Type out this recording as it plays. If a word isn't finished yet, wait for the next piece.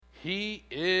He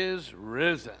is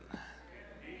risen.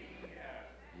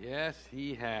 Yes,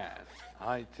 he has.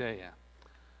 I tell you.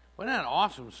 Wasn't that an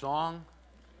awesome song?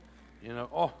 You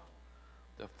know,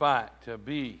 the fact to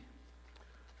be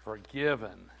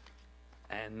forgiven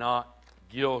and not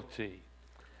guilty.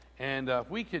 And if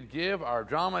we could give our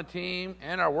drama team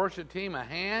and our worship team a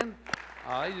hand,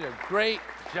 they did a great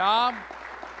job.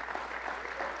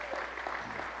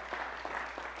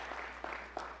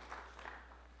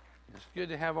 It's good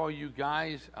to have all you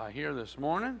guys here this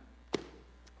morning.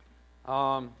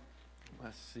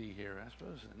 Let's see here. I'm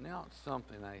supposed to announce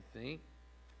something, I think.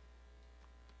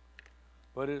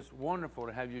 But it's wonderful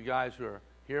to have you guys who are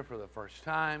here for the first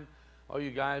time. All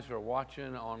you guys who are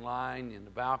watching online in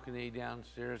the balcony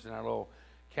downstairs in our little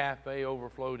cafe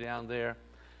overflow down there.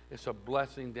 It's a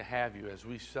blessing to have you as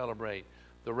we celebrate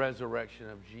the resurrection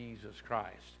of Jesus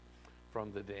Christ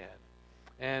from the dead.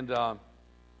 And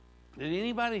did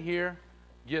anybody here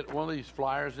get one of these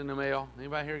flyers in the mail?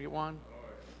 Anybody here get one?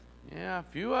 Yeah, a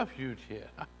few of you did.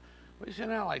 We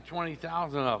sent out like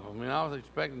 20,000 of them. I was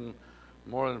expecting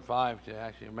more than 5 to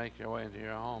actually make their way into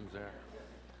your homes there.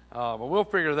 But we'll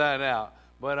figure that out.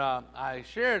 But I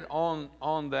shared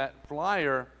on that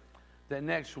flyer that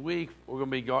next week we're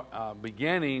going to be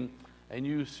beginning a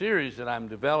new series that I'm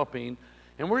developing.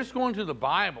 And we're just going to the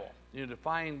Bible, to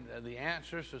find the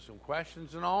answers to some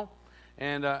questions and all.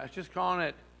 And it's just calling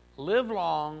it Live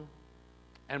Long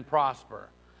and Prosper.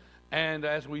 And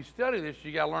as we study this,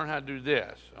 you got to learn how to do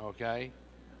this, okay?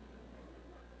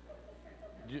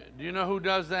 Do you know who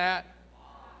does that?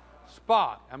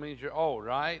 Spock. That means you're old,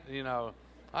 right?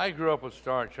 I grew up with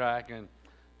Star Trek, and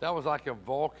that was like a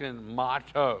Vulcan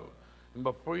motto. And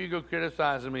before you go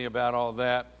criticizing me about all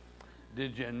that,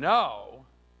 did you know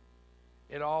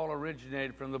it all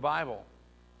originated from the Bible?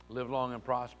 Live long and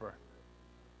prosper.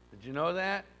 Did you know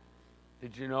that?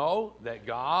 Did you know that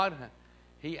God,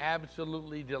 He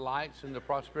absolutely delights in the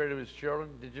prosperity of His children?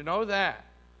 Did you know that?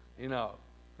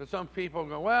 But some people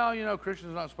go, well,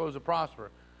 Christians are not supposed to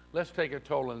prosper. Let's take a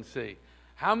total and see.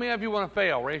 How many of you want to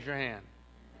fail? Raise your hand.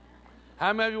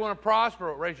 How many of you want to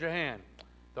prosper? Raise your hand.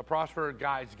 The prosper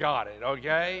guy's got it,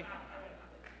 okay?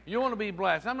 You want to be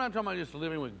blessed. I'm not talking about just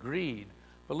living with greed,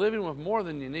 but living with more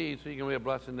than you need so you can be a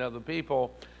blessing to other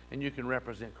people and you can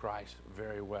represent Christ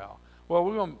very well. Well,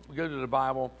 we're going to go to the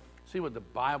Bible, see what the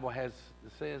Bible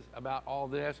says about all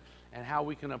this and how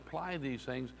we can apply these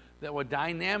things that will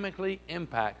dynamically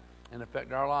impact and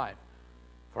affect our life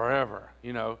forever,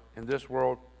 in this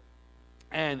world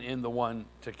and in the one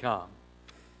to come.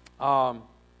 There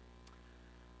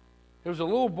was a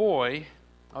little boy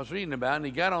I was reading about, and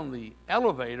he got on the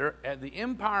elevator at the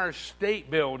Empire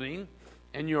State Building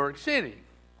in New York City.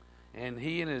 And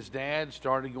he and his dad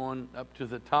started going up to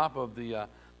the top of the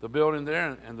building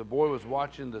there, and the boy was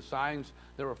watching the signs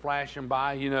that were flashing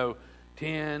by,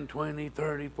 10, 20,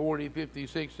 30, 40, 50,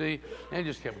 60, and it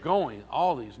just kept going.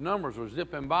 All these numbers were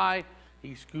zipping by.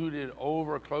 He scooted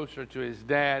over closer to his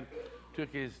dad,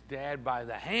 took his dad by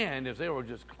the hand as they were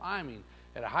just climbing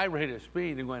at a high rate of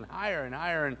speed and going higher and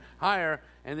higher and higher.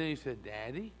 And then he said,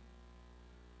 Daddy,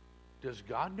 does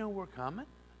God know we're coming?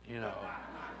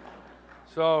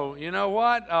 So, you know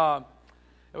what?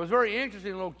 It was very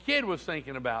interesting. A little kid was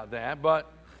thinking about that,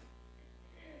 but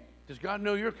does God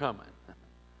know you're coming?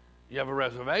 You have a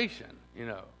reservation,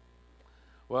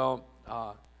 Well,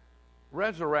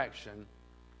 resurrection,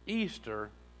 Easter,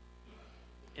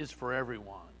 is for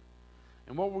everyone.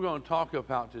 And what we're going to talk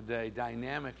about today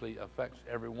dynamically affects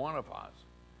every one of us.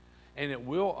 And it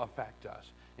will affect us.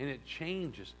 And it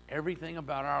changes everything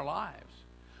about our lives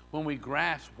when we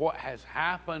grasp what has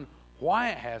happened, why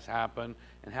it has happened,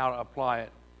 and how to apply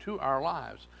it to our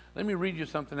lives. Let me read you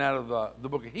something out of the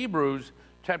book of Hebrews,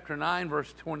 chapter 9,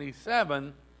 verse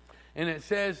 27. And it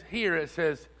says here,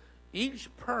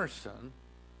 each person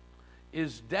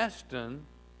is destined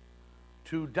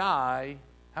to die,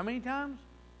 how many times?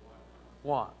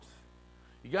 Once.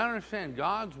 You got to understand,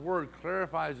 God's word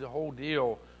clarifies the whole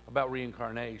deal about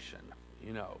reincarnation,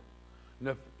 And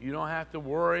if you don't have to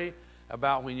worry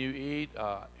about when you eat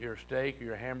your steak or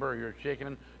your hamburger or your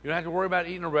chicken. You don't have to worry about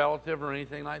eating a relative or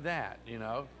anything like that,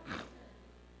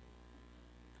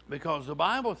 Because the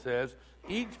Bible says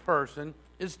each person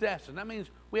is destined. That means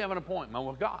we have an appointment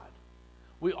with God.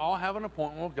 We all have an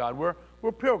appointment with God.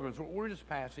 We're pilgrims. We're just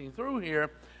passing through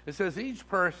here. It says each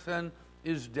person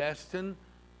is destined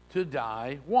to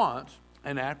die once,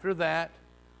 and after that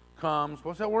comes,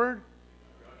 what's that word?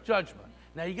 Judgment.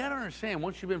 Now you got to understand,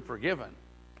 once you've been forgiven,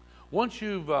 once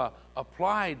you've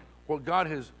applied what God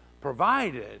has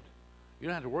provided, you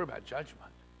don't have to worry about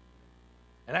judgment.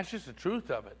 And that's just the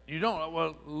truth of it. You don't,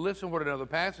 well, listen what another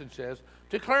passage says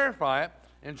to clarify it.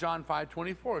 In John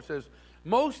 5:24, it says,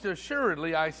 most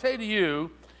assuredly I say to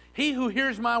you, he who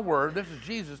hears my word, this is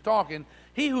Jesus talking,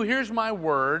 he who hears my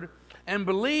word and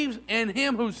believes in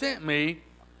him who sent me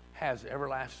has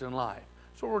everlasting life.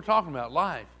 That's what we're talking about,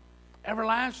 life.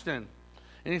 Everlasting.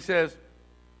 And he says,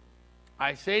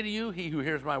 I say to you, he who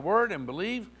hears my word and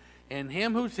believes in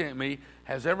him who sent me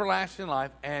has everlasting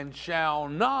life and shall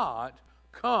not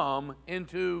come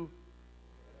into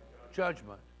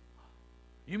judgment.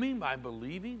 You mean by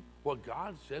believing what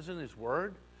God says in his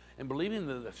word and believing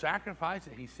the sacrifice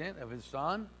that he sent of his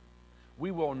son,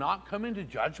 we will not come into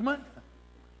judgment?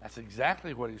 That's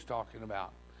exactly what he's talking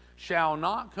about. Shall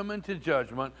not come into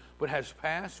judgment, but has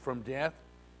passed from death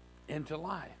into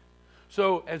life.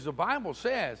 So, as the Bible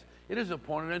says, it is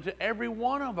appointed unto every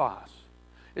one of us.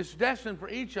 It's destined for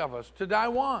each of us to die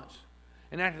once.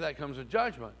 And after that comes a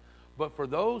judgment. But for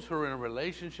those who are in a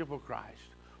relationship with Christ,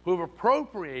 who have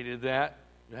appropriated that,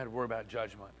 you don't have to worry about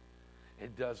judgment.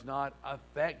 It does not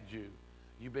affect you.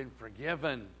 You've been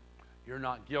forgiven. You're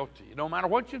not guilty. No matter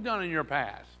what you've done in your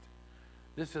past.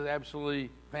 This is absolutely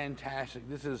fantastic.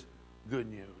 This is good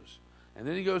news. And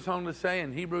then he goes on to say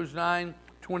in Hebrews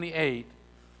 9:28,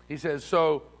 he says,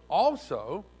 so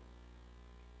also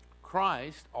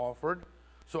Christ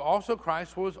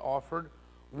was offered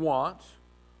once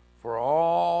for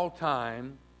all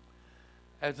time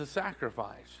as a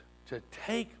sacrifice to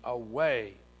take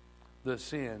away the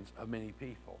sins of many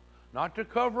people. Not to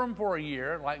cover them for a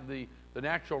year like the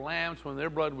natural lambs when their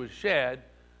blood was shed,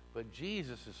 but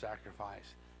Jesus'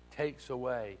 sacrifice takes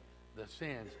away the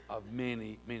sins of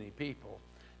many, many people.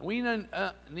 And we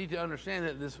need to understand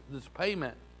that this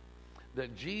payment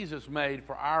that Jesus made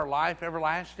for our life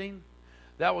everlasting,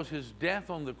 that was his death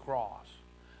on the cross.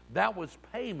 That was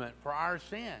payment for our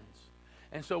sins.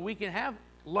 And so we can have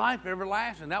life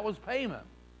everlasting. That was payment.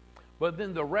 But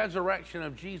then the resurrection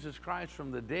of Jesus Christ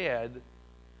from the dead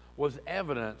was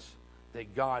evidence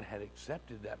that God had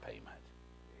accepted that payment.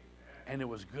 And it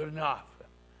was good enough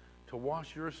to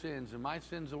wash your sins and my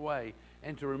sins away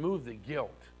and to remove the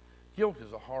guilt. Guilt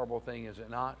is a horrible thing, is it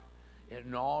not? It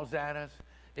gnaws at us.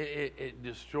 It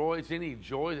destroys any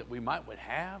joy that we would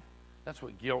have. That's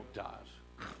what guilt does.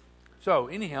 So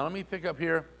anyhow, let me pick up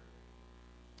here.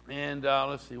 And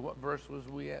let's see, what verse was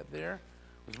we at there?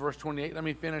 It was verse 28. Let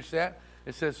me finish that.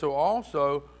 It says, so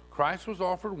also Christ was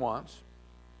offered once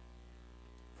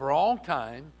for all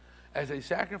time as a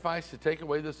sacrifice to take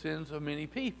away the sins of many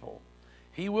people.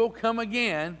 He will come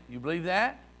again. You believe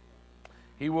that?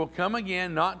 He will come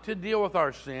again not to deal with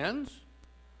our sins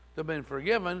that have been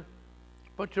forgiven,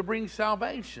 but to bring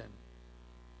salvation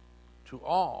to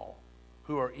all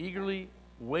who are eagerly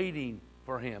waiting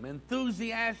for him,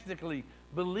 enthusiastically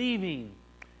believing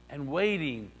and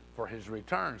waiting for his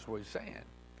return, is what he's saying.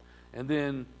 And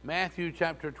then Matthew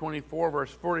chapter 24,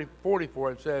 verse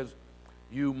 44, it says,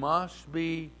 you must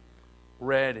be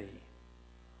ready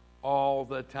all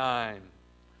the time,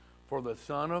 for the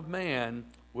Son of Man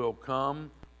will come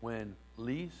when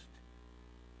least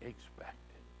expected.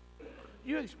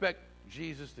 You expect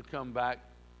Jesus to come back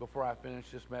before I finish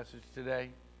this message today?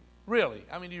 Really?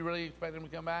 I mean, do you really expect him to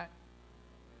come back?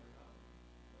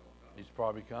 He's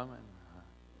probably coming.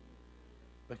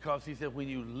 Because he said, when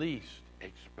you least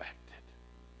expect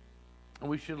it. And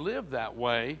we should live that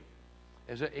way.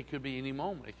 As it could be any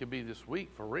moment. It could be this week,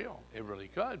 for real. It really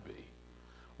could be.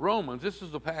 Romans, this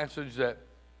is the passage that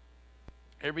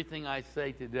everything I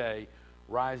say today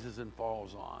rises and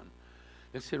falls on.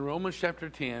 It's in Romans chapter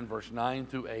 10, verse 9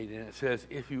 through 8, and it says,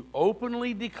 if you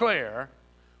openly declare,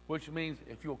 which means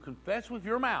if you'll confess with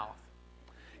your mouth,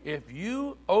 if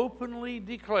you openly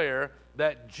declare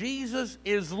that Jesus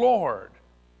is Lord,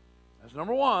 that's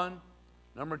number one.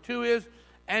 Number two is,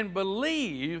 and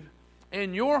believe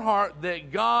in your heart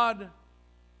that God,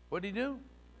 what did he do?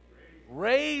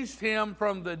 Raised him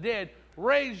from the dead.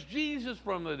 Raised Jesus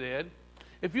from the dead.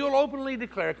 If you'll openly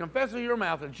declare, confess with your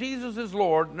mouth that Jesus is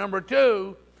Lord, number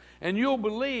two, and you'll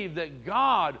believe that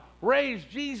God raised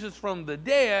Jesus from the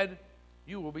dead,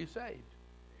 you will be saved. Amen.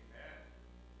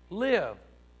 Live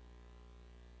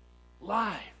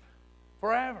life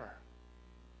forever.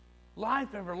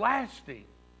 Life everlasting.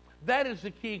 That is the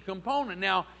key component.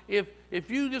 Now, if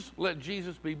you just let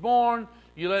Jesus be born,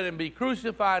 you let him be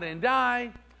crucified and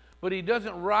die, but he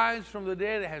doesn't rise from the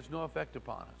dead, it has no effect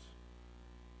upon us.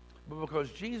 But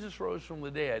because Jesus rose from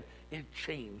the dead, it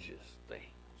changes things.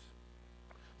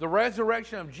 The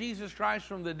resurrection of Jesus Christ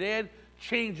from the dead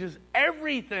changes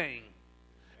everything.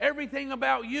 Everything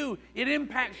about you. It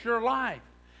impacts your life.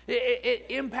 It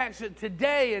impacts it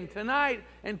today and tonight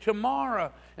and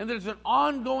tomorrow. And there's an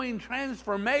ongoing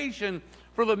transformation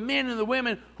for the men and the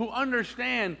women who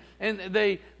understand, and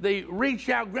they reach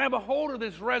out, grab a hold of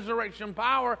this resurrection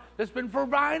power that's been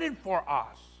provided for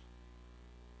us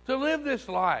to live this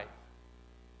life.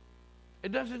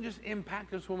 It doesn't just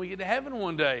impact us when we get to heaven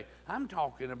one day. I'm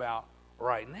talking about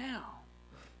right now.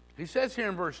 He says here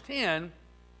in verse 10,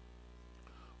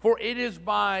 for it is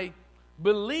by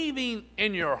believing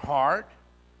in your heart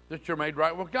that you're made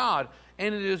right with God,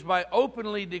 and it is by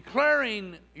openly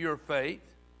declaring your faith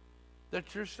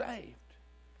that you're saved,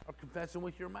 or confessing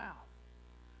with your mouth.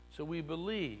 So we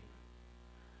believe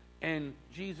in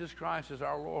Jesus Christ as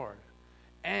our Lord.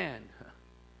 And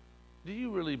do you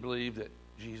really believe that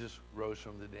Jesus rose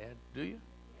from the dead? Do you?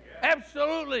 Yeah.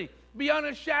 Absolutely. Beyond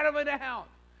a shadow of a doubt.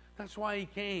 That's why he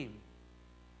came.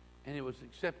 And it was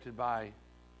accepted by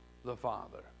the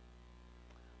Father.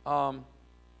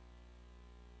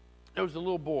 There was a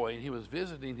little boy, and he was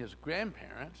visiting his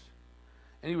grandparents,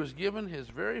 and he was given his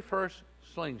very first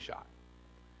slingshot.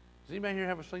 Does anybody here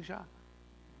have a slingshot?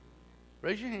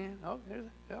 Raise your hand. Oh, there's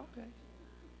it. Okay.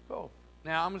 Cool.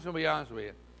 Now, I'm just going to be honest with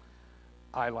you.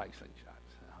 I like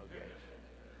slingshots. Okay.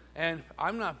 And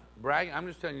I'm not bragging. I'm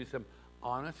just telling you some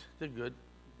honest to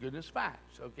goodness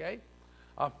facts, okay?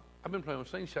 I've been playing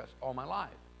with slingshots all my life.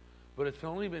 But it's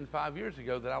only been 5 years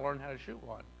ago that I learned how to shoot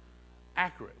one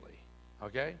accurately,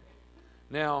 okay?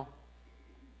 Now,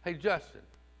 hey, Justin.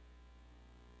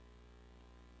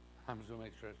 I'm just going to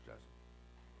make sure it's Justin.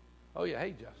 Oh, yeah,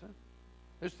 hey, Justin.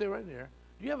 Just stay right there.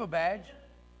 Do you have a badge?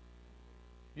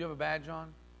 Do you have a badge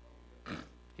on?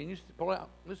 Can you pull out?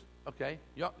 Okay.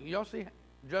 Y'all see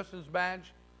Justin's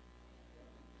badge?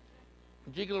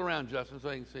 Jiggle around, Justin, so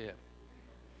I can see it.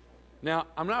 Now,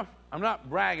 I'm not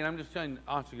bragging. I'm just telling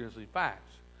honest to goodness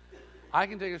facts. I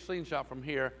can take a slingshot from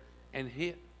here and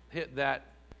hit that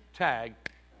tag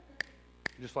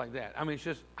just like that. I mean, it's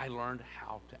just I learned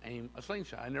how to aim a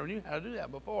slingshot. I never knew how to do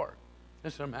that before.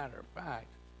 It's a matter of fact.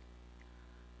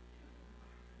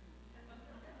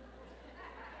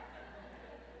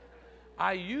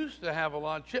 I used to have a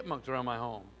lot of chipmunks around my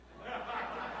home.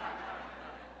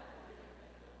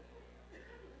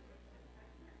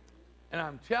 And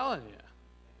I'm telling you,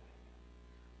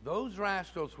 those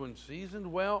rascals, when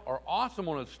seasoned well, are awesome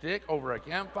on a stick over a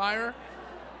campfire.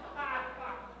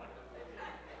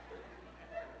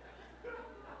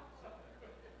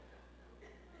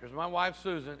 Here's my wife,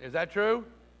 Susan. Is that true?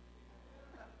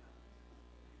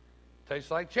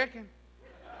 Tastes like chicken.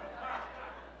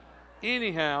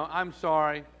 Anyhow, I'm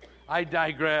sorry. I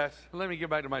digress. Let me get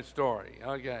back to my story.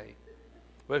 Okay.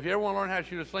 But if you ever want to learn how to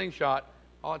shoot a slingshot,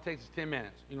 all it takes is 10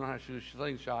 minutes. You know how to shoot a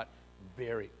slingshot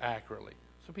very accurately.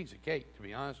 It's a piece of cake, to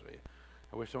be honest with you.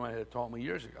 I wish somebody had taught me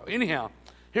years ago. Anyhow,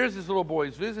 here's this little boy.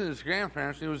 He's visiting his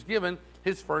grandparents, and he was given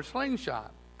his first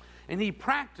slingshot. And he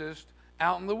practiced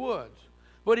out in the woods.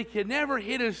 But he could never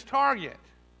hit his target.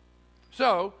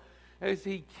 So, as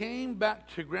he came back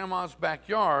to Grandma's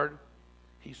backyard,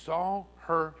 he saw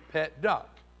her pet duck.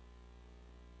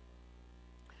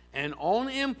 And on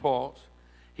impulse,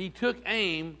 he took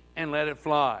aim and let it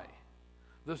fly.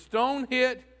 The stone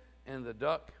hit, and the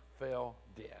duck fell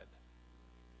dead.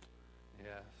 Yeah,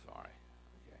 sorry.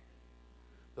 Okay.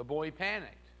 The boy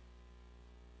panicked.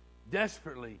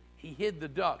 Desperately, he hid the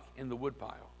duck in the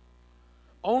woodpile,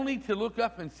 only to look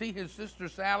up and see his sister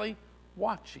Sally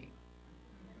watching.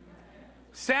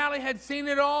 Sally had seen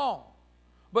it all,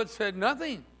 but said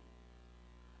nothing.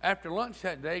 After lunch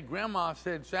that day, Grandma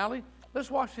said, Sally, let's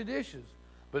wash the dishes.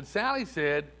 But Sally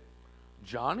said,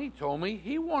 Johnny told me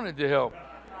he wanted to help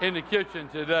in the kitchen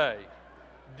today.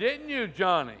 Didn't you,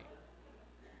 Johnny?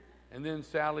 And then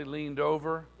Sally leaned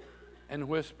over and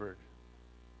whispered,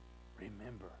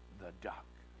 remember the duck.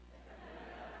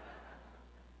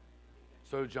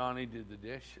 So Johnny did the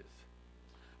dishes.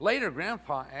 Later,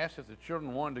 Grandpa asked if the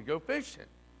children wanted to go fishing.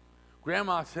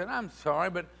 Grandma said, I'm sorry,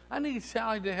 but I need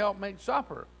Sally to help make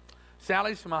supper.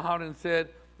 Sally smiled and said,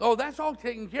 oh, that's all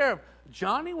taken care of.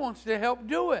 Johnny wants to help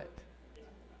do it.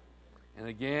 And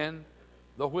again,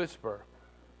 the whisper,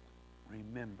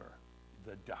 remember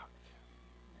the duck.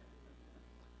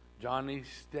 Johnny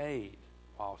stayed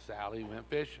while Sally went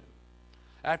fishing.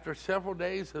 After several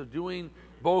days of doing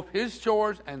both his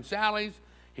chores and Sally's,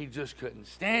 he just couldn't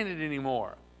stand it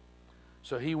anymore.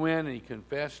 So he went and he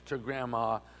confessed to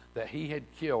Grandma that he had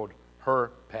killed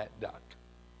her pet duck.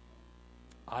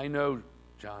 I know,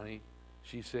 Johnny,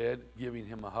 she said, giving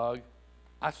him a hug.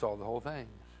 I saw the whole thing.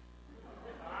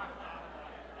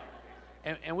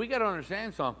 And we got to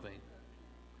understand something.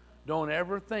 Don't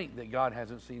ever think that God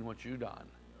hasn't seen what you've done.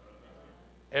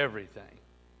 Everything.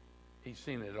 He's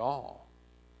seen it all.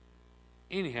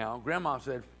 Anyhow, Grandma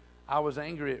said, I was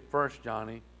angry at first,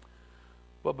 Johnny,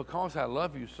 but because I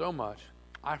love you so much,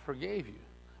 I forgave you.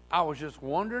 I was just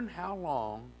wondering how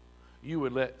long you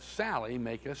would let Sally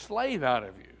make a slave out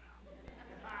of you.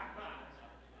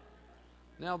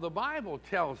 Now, the Bible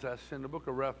tells us in the book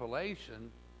of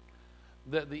Revelation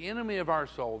that the enemy of our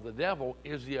soul, the devil,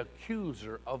 is the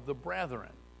accuser of the brethren.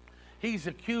 He's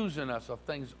accusing us of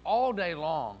things all day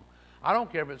long. I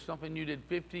don't care if it's something you did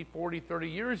 50, 40, 30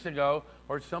 years ago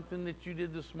or something that you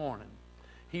did this morning.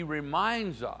 He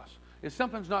reminds us. If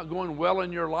something's not going well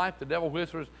in your life, the devil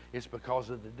whispers, it's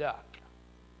because of the duck.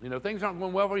 You know, things aren't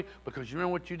going well for you because you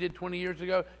remember what you did 20 years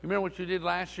ago? You remember what you did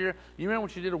last year? You remember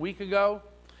what you did a week ago?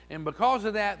 And because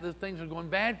of that, the things are going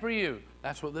bad for you.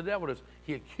 That's what the devil does.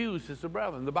 He accuses the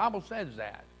brethren. The Bible says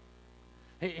that.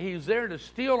 He's there to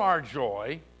steal our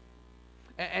joy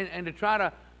and to try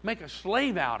to make a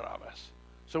slave out of us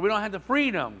so we don't have the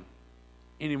freedom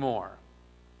anymore.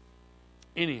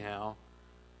 Anyhow,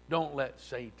 don't let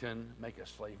Satan make a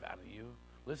slave out of you.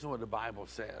 Listen to what the Bible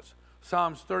says.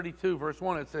 Psalms 32, verse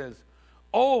 1, it says,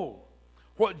 oh,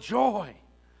 what joy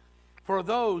for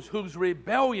those whose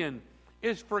rebellion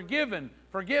is forgiven.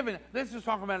 Forgiven. This is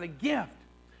talking about a gift.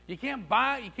 You can't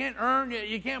buy it, you can't earn it,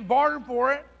 you can't barter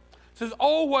for it. It says,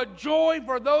 oh, what joy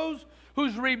for those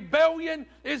whose rebellion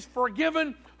is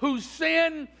forgiven, whose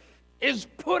sin is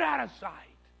put out of sight.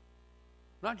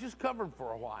 Not just covered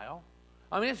for a while.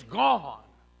 I mean, it's gone.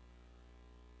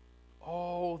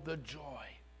 Oh, the joy.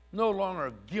 No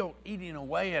longer guilt eating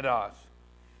away at us.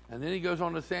 And then he goes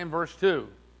on to say in verse 2,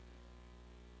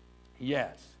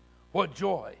 yes, what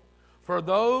joy for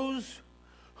those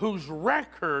whose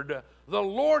record the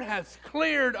Lord has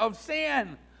cleared of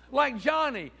sin. Like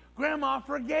Johnny. Grandma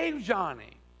forgave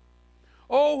Johnny.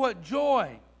 Oh, what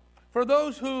joy for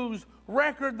those whose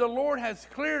record the Lord has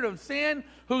cleared of sin,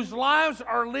 whose lives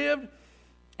are lived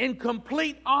in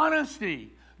complete honesty.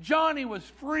 Johnny was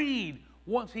freed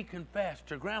once he confessed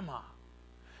to Grandma.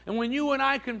 And when you and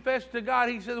I confess to God,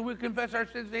 he says we confess our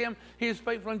sins to him. He is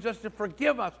faithful and just to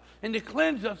forgive us and to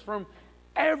cleanse us from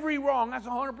every wrong. That's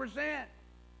 100%.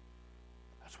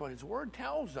 That's what his word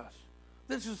tells us.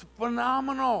 This is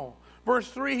phenomenal. Verse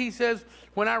 3, he says,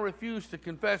 when I refused to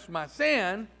confess my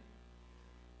sin,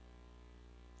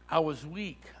 I was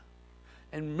weak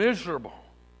and miserable.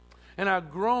 And I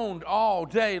groaned all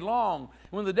day long.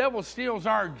 When the devil steals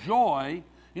our joy,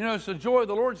 you know, it's the joy of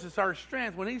the Lord is our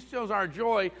strength. When he steals our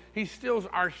joy, he steals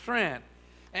our strength.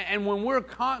 And when we're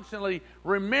constantly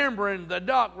remembering the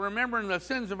duck, remembering the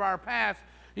sins of our past,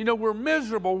 you know, we're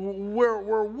miserable,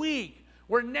 we're weak,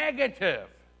 we're negative.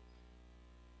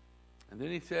 And then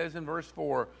he says in verse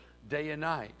 4, day and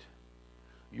night,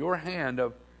 your hand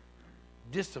of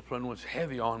discipline was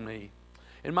heavy on me,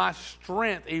 and my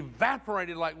strength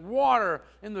evaporated like water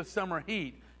in the summer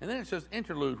heat. And then it says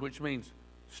interlude, which means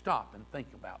stop and think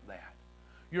about that.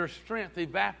 Your strength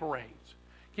evaporates.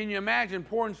 Can you imagine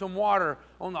pouring some water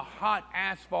on the hot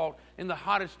asphalt in the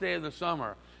hottest day of the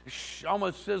summer? It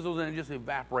almost sizzles and it just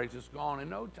evaporates. It's gone in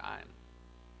no time.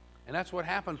 And that's what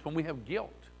happens when we have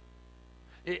guilt.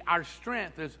 Our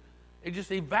strength it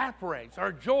just evaporates.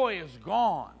 Our joy is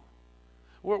gone.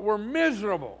 We're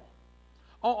miserable.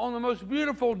 On the most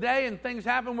beautiful day and things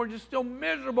happen, we're just still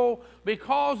miserable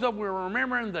because we're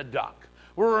remembering the duck.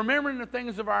 We're remembering the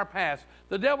things of our past.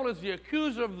 The devil is the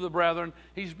accuser of the brethren.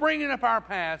 He's bringing up our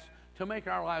past to make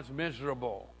our lives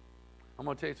miserable. I'm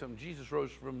going to tell you something. Jesus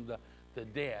rose from the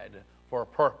dead for a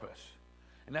purpose,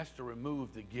 and that's to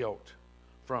remove the guilt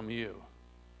from you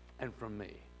and from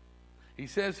me. He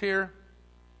says here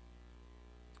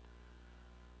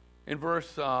in verse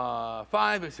 5,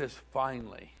 it says,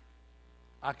 finally,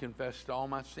 I confessed all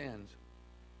my sins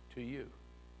to you,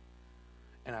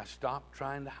 and I stopped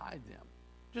trying to hide them.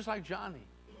 Just like Johnny.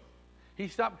 He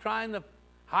stopped trying to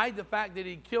hide the fact that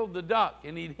he'd killed the duck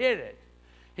and he'd hid it.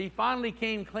 He finally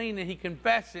came clean and he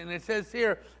confessed it. And it says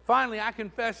here, finally, I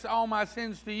confessed all my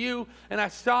sins to you, and I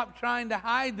stopped trying to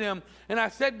hide them. And I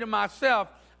said to myself,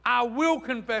 I will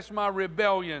confess my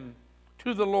rebellion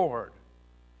to the Lord.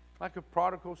 Like a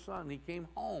prodigal son, he came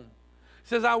home. He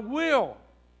says, I will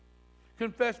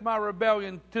confess my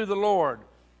rebellion to the Lord.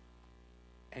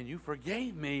 And you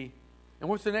forgave me. And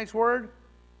what's the next word?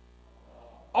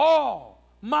 All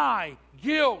my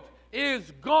guilt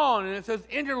is gone. And it says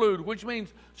interlude, which means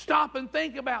stop and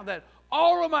think about that.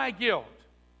 All of my guilt.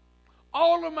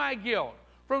 All of my guilt.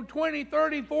 From 20,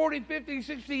 30, 40, 50,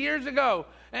 60 years ago.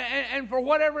 And for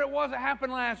whatever it was that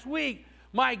happened last week,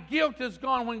 my guilt is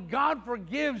gone. When God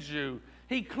forgives you,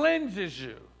 he cleanses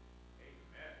you.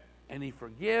 Amen. And he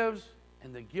forgives,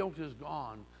 and the guilt is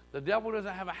gone. The devil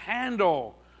doesn't have a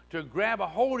handle to grab a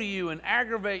hold of you and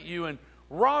aggravate you and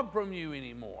rob from you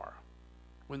anymore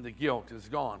when the guilt is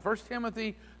gone. 1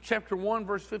 Timothy chapter 1,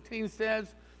 verse 15 says,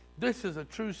 this is a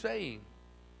true saying.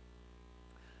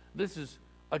 This is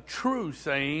a true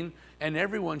saying, and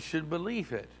everyone should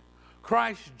believe it.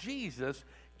 Christ Jesus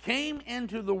came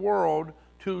into the world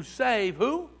to save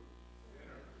who?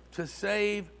 To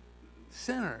save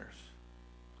sinners.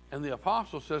 And the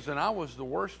apostle says, and I was the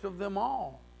worst of them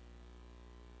all.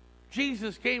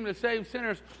 Jesus came to save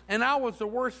sinners, and I was the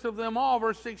worst of them all.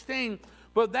 Verse 16,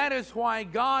 but that is why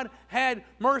God had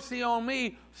mercy on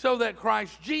me, so that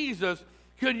Christ Jesus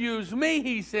could use me,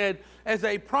 he said, as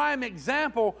a prime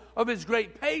example of his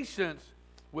great patience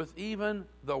with even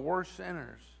the worst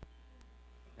sinners.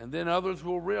 And then others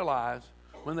will realize,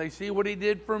 when they see what he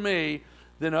did for me,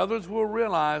 then others will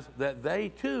realize that they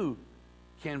too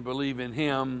can believe in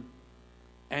him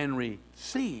and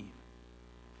receive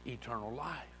eternal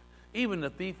life. Even the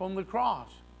thief on the cross.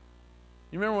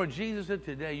 You remember what Jesus said?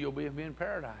 Today you'll be in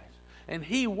paradise. And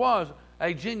he was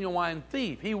a genuine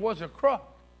thief. He was a crook.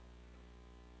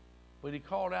 But he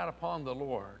called out upon the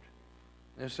Lord.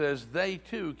 It says they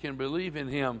too can believe in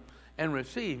him and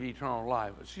receive eternal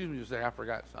life. Excuse me, just say I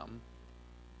forgot something.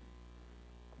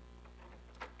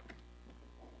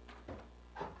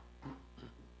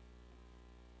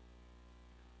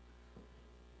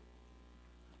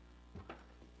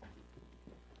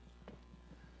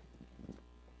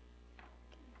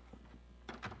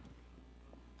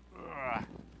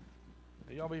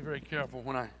 Y'all be very careful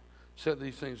when I set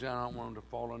these things down. I don't want them to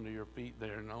fall under your feet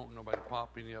there. No, nobody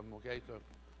pop any of them, okay?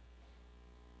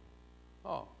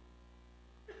 So,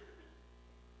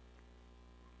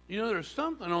 you know, there's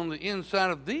something on the inside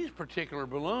of these particular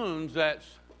balloons that's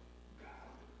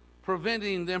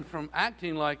preventing them from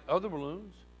acting like other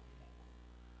balloons.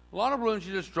 A lot of balloons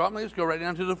you just drop and they just go right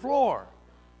down to the floor.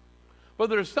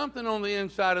 But there's something on the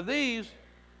inside of these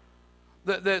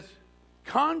that's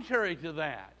contrary to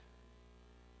that.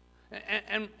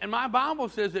 And my Bible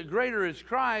says that greater is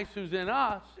Christ who's in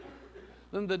us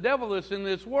than the devil that's in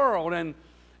this world. And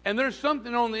there's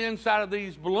something on the inside of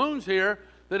these balloons here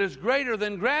that is greater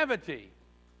than gravity.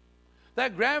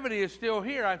 That gravity is still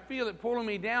here. I feel it pulling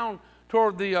me down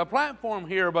toward the platform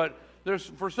here, but there's,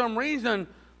 for some reason,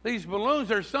 these balloons,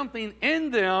 there's something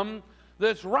in them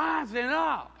that's rising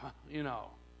up, you know.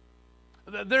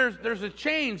 There's a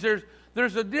change.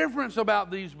 There's a difference about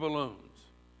these balloons.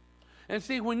 And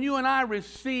see, when you and I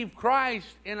receive Christ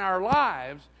in our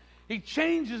lives, he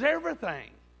changes everything.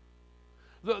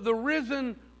 The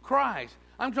risen Christ.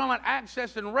 I'm talking about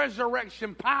access and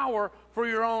resurrection power for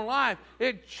your own life.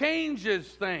 It changes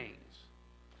things.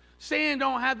 Sin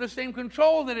don't have the same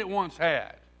control that it once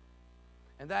had.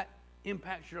 And that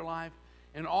impacts your life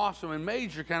in awesome and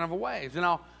major kind of ways. And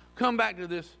I'll come back to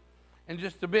this in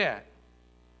just a bit.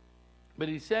 But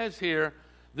he says here,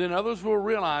 then others will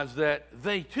realize that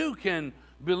they too can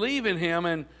believe in him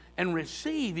and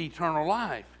receive eternal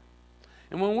life.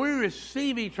 And when we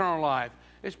receive eternal life,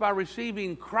 it's by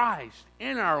receiving Christ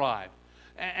in our life.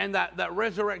 And that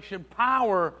resurrection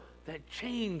power that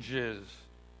changes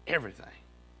everything.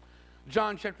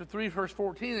 John chapter 3, verse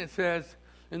 14, it says,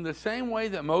 in the same way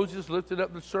that Moses lifted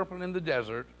up the serpent in the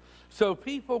desert, so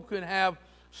people could have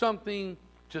something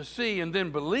to see and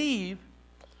then believe,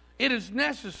 it is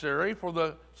necessary for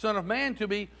the Son of Man to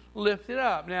be lifted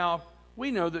up. Now, we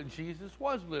know that Jesus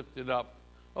was lifted up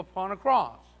upon a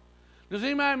cross. Does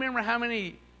anybody remember how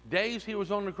many days he was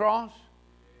on the cross?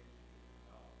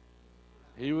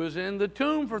 He was in the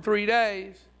tomb for 3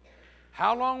 days.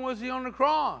 How long was he on the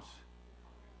cross?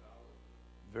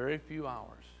 Very few hours.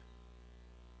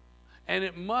 And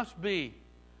it must be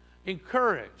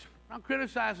encouraged. I'm not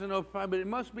criticizing nobody, but it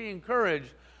must be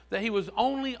encouraged that he was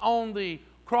only on the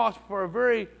cross for a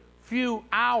very few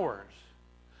hours.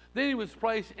 Then he was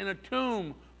placed in a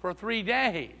tomb for 3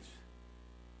 days.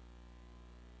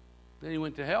 Then he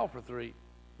went to hell for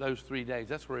those 3 days.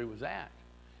 That's where he was at.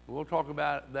 And we'll talk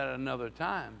about that another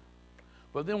time.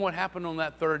 But then what happened on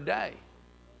that third day?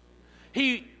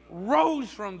 He rose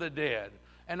from the dead.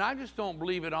 And I just don't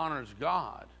believe it honors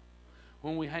God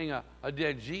when we hang a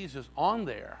dead Jesus on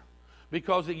there,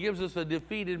 because it gives us a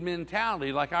defeated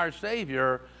mentality, like our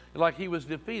Savior, like he was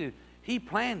defeated. He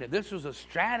planned it. This was a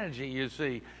strategy, you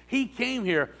see. He came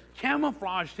here,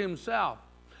 camouflaged himself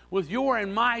with your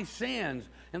and my sins,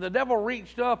 and the devil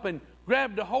reached up and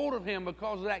grabbed a hold of him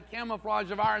because of that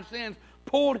camouflage of our sins,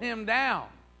 pulled him down.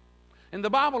 And the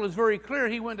Bible is very clear.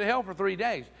 He went to hell for 3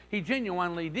 days. He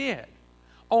genuinely did,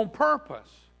 on purpose.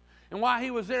 And while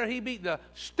he was there, he beat the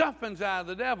stuffings out of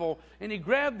the devil, and he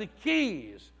grabbed the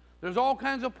keys There's all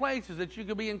kinds of places that you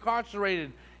could be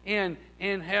incarcerated in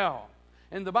hell.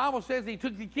 And the Bible says he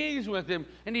took the keys with him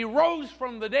and he rose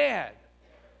from the dead.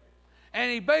 And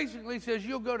he basically says,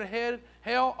 you'll go to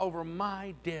hell over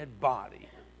my dead body.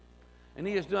 And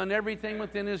he has done everything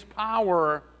within his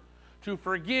power to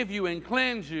forgive you and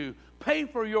cleanse you, pay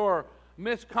for your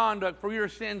misconduct, for your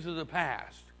sins of the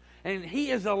past. And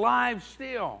he is alive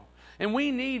still. And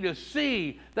we need to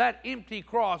see that empty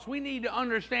cross. We need to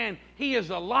understand he is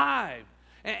alive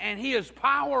and he is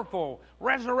powerful,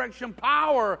 resurrection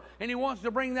power, and he wants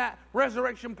to bring that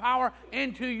resurrection power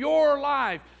into your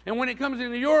life. And when it comes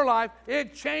into your life,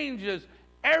 it changes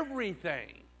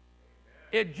everything.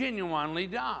 It genuinely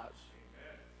does.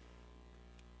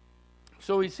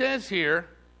 So he says here,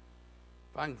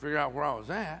 if I can figure out where I was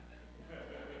at,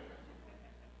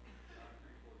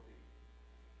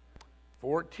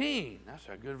 14. That's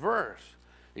a good verse.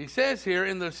 He says here,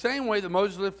 in the same way that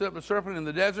Moses lifted up the serpent in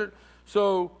the desert,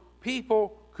 so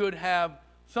people could have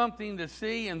something to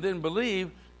see and then believe,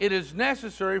 it is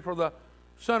necessary for the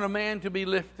Son of Man to be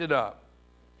lifted up.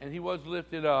 And he was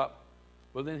lifted up,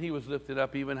 but then he was lifted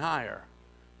up even higher.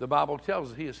 The Bible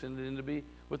tells us he ascended in to be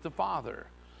with the Father.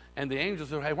 And the angels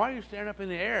said, hey, why are you staring up in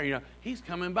the air? You know, he's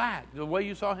coming back. The way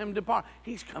you saw him depart,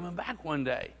 he's coming back one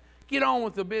day. Get on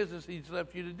with the business he's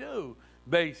left you to do,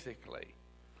 basically.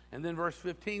 And then verse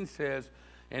 15 says,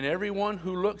 and everyone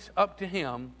who looks up to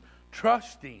him,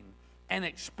 trusting and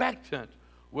expectant,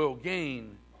 will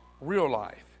gain real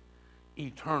life,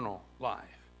 eternal life.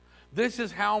 This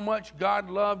is how much God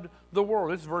loved the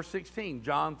world. This is verse 16,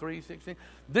 John 3:16.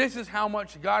 This is how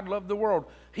much God loved the world.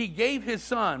 He gave his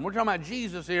Son. We're talking about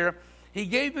Jesus here. He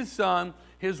gave his Son,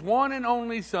 his one and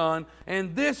only Son,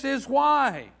 and this is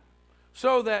why.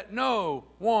 So that no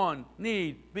one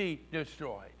need be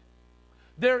destroyed.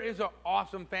 There is an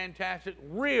awesome, fantastic,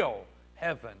 real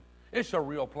heaven. It's a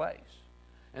real place.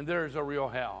 And there is a real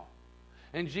hell.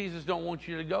 And Jesus don't want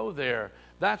you to go there.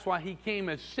 That's why he came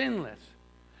as sinless.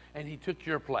 And he took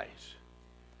your place.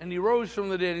 And he rose from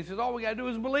the dead. He says, all we got to do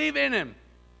is believe in him.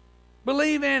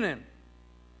 Believe in him.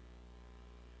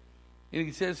 And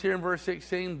he says here in verse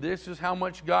 16, this is how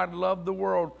much God loved the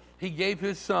world. He gave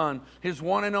his Son, his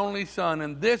one and only Son,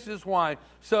 and this is why,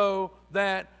 so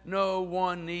that no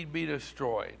one need be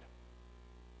destroyed.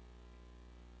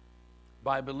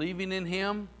 By believing in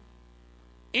him,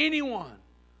 anyone,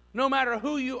 no matter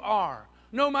who you are,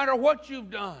 no matter what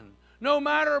you've done, no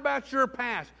matter about your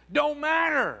past, don't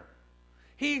matter.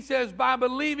 He says by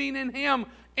believing in him,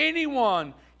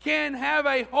 anyone can have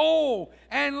a whole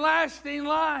and lasting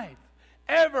life,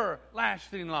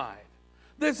 everlasting life.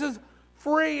 This is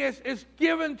free. It's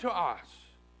given to us.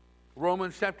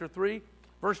 Romans chapter 3,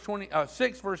 verse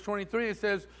 6, verse 23, it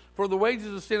says, for the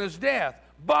wages of sin is death,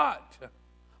 but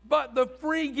the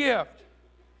free gift,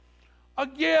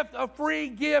 a free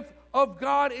gift of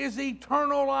God is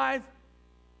eternal life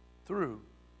through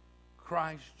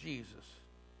Christ Jesus,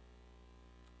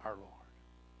 our Lord.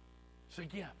 It's a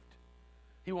gift.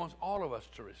 He wants all of us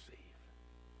to receive.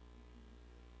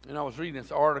 And I was reading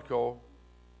this article.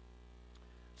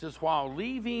 It says, while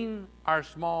leaving our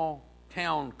small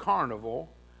town carnival,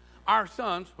 our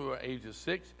sons, who are ages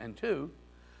 6 and 2,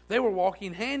 they were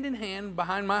walking hand in hand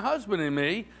behind my husband and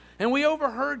me, and we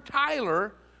overheard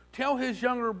Tyler tell his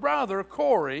younger brother,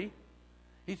 Corey,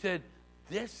 he said,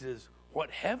 this is what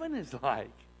heaven is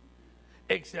like,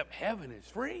 except heaven is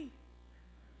free.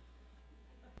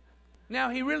 Now,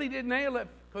 he really did nail it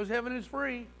because heaven is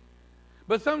free.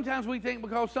 But sometimes we think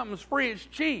because something's free, it's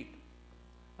cheap.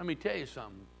 Let me tell you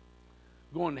something.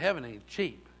 Going to heaven ain't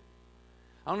cheap.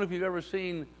 I don't know if you've ever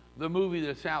seen the movie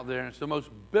that's out there, and it's the most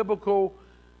biblical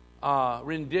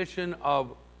rendition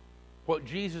of what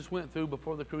Jesus went through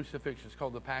before the crucifixion. It's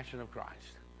called The Passion of Christ.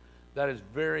 That is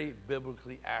very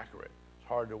biblically accurate. It's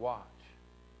hard to watch.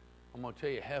 I'm going to tell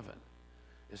you, heaven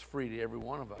is free to every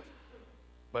one of us,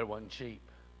 but it wasn't cheap.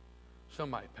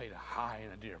 Somebody paid a high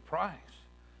and a dear price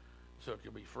so it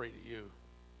could be free to you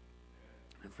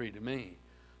and free to me.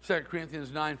 2 Corinthians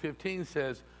 9:15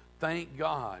 says, thank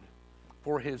God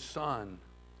for his Son,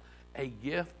 a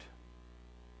gift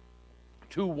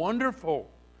too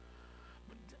wonderful,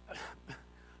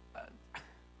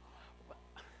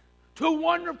 too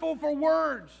wonderful for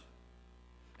words.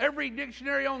 Every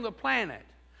dictionary on the planet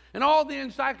and all the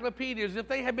encyclopedias, if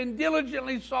they had been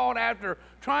diligently sought after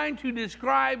trying to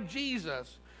describe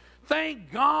Jesus,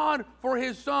 thank God for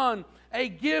his Son, a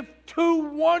gift too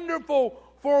wonderful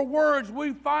for words.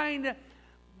 We find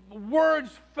words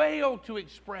fail to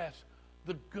express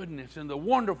the goodness and the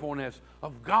wonderfulness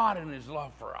of God and his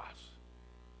love for us.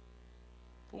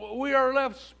 We are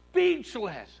left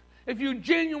speechless if you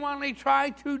genuinely try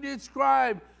to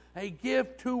describe a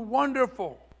gift too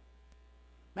wonderful,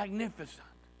 magnificent,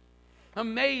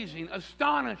 amazing,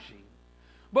 astonishing,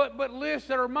 but lists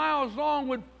that are miles long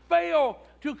would fail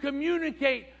to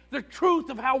communicate the truth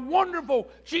of how wonderful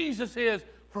Jesus is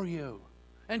for you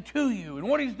and to you and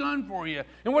what He's done for you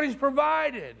and what He's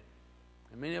provided.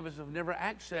 And many of us have never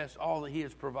accessed all that He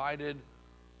has provided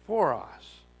for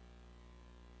us.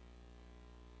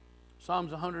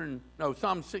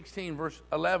 Psalm 16, verse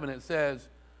 11, it says,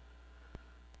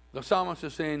 the psalmist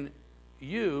is saying,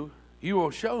 you will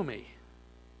show me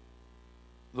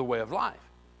the way of life,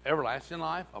 everlasting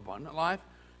life, abundant life.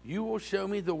 You will show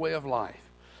me the way of life,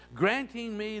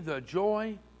 granting me the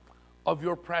joy of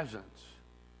your presence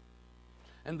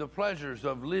and the pleasures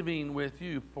of living with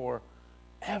you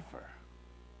forever.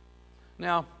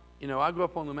 Now, I go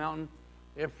up on the mountain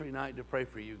every night to pray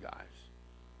for you guys.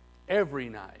 Every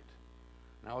night.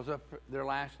 And I was up there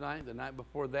last night, the night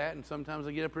before that, and sometimes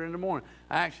I get up here in the morning.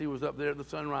 I actually was up there at the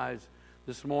sunrise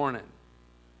this morning,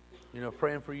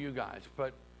 praying for you guys.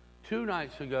 But 2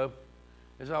 nights ago,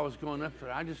 as I was going up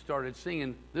there, I just started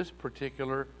singing this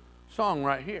particular song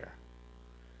right here.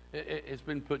 It's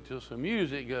been put to some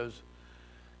music. It goes,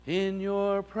 in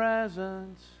your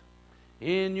presence,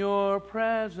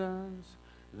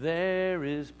 there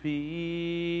is peace.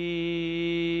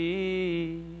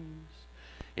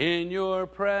 In your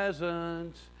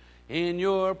presence,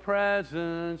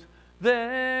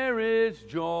 there is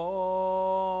joy.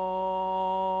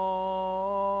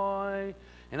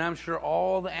 And I'm sure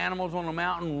all the animals on the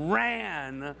mountain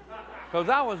ran because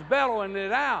I was bellowing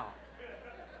it out.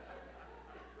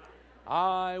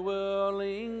 I will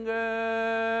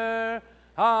linger,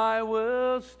 I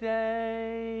will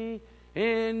stay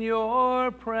in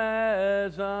your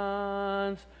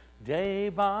presence day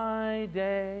by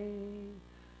day,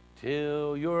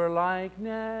 till your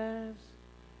likeness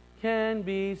can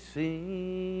be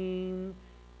seen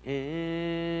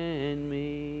in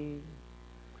me.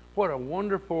 What a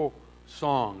wonderful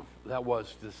song that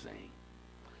was to sing.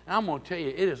 And I'm going to tell you,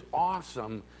 it is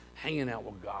awesome hanging out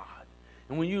with God.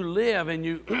 And when you live and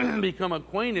you become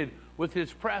acquainted with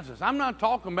His presence, I'm not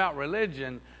talking about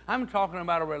religion. I'm talking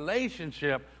about a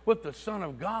relationship with the Son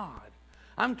of God.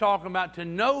 I'm talking about to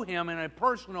know Him in a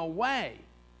personal way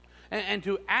and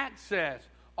to access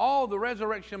all the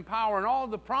resurrection power and all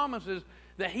the promises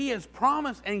that He has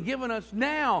promised and given us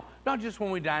now, not just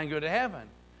when we die and go to heaven.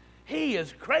 He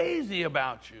is crazy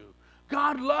about you.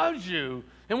 God loves you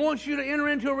and wants you to enter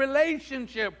into a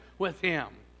relationship with Him.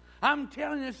 I'm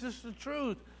telling you, this is the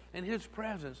truth. In His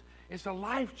presence, it's a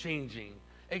life-changing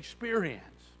experience.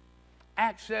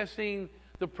 Accessing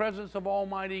the presence of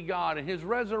Almighty God and His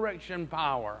resurrection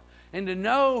power and to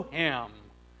know Him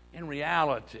in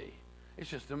reality. It's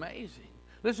just amazing.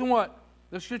 Listen what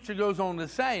the Scripture goes on to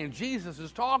say. And Jesus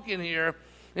is talking here.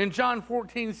 In John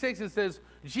 14:6, it says,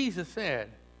 Jesus said,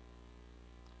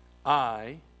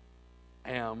 I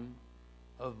am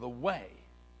of the way.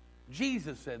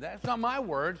 Jesus said that. It's not my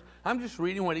words. I'm just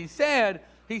reading what He said.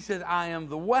 He said, I am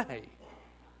the way,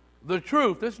 the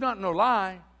truth. That's not no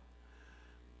lie.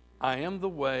 I am the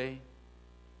way,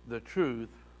 the truth,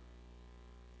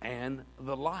 and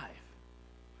the life.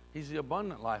 He's the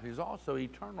abundant life. He's also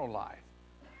eternal life.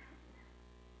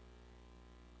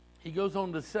 He goes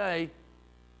on to say,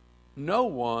 no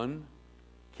one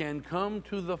can come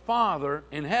to the Father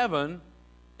in heaven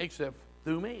except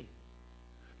through me.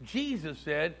 Jesus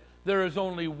said there is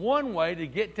only one way to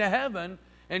get to heaven,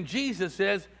 and Jesus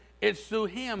says it's through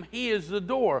Him. He is the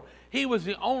door. He was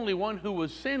the only one who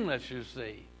was sinless, you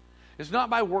see. It's not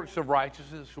by works of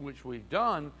righteousness which we've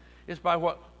done. It's by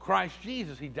what Christ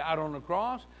Jesus, He died on the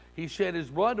cross. He shed His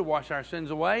blood to wash our sins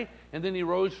away, and then He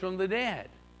rose from the dead.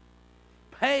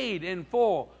 Paid in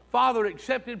full. Father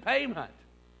accepted payment.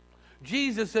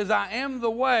 Jesus says, I am the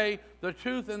way, the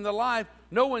truth, and the life.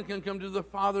 No one can come to the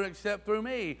Father except through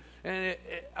me. And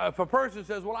if a person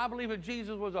says, well, I believe that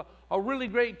Jesus was a really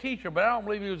great teacher, but I don't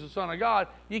believe He was the Son of God,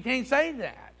 you can't say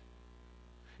that.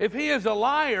 If He is a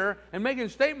liar and making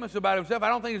statements about Himself, I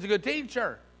don't think He's a good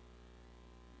teacher.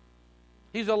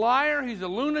 He's a liar, He's a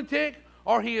lunatic,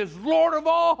 or He is Lord of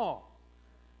all.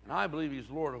 And I believe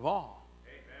He's Lord of all.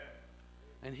 Amen.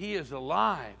 And He is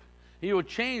alive. He will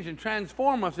change and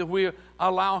transform us if we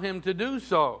allow Him to do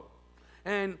so.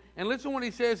 And listen what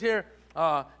He says here.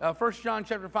 1 John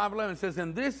chapter 5:11 says,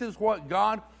 and this is what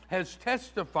God has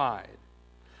testified.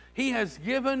 He has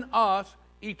given us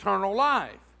eternal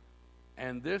life.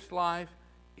 And this life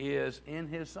is in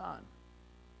His Son.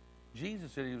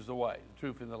 Jesus said He was the way, the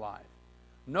truth, and the life.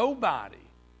 Nobody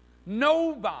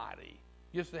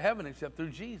gets to heaven except through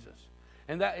Jesus.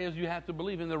 And that is, you have to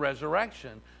believe in the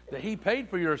resurrection, that he paid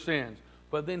for your sins,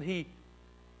 but then he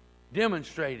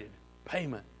demonstrated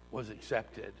payment was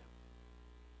accepted.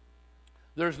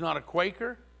 There's not a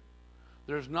Quaker,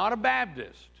 there's not a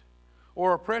Baptist,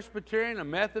 or a Presbyterian, a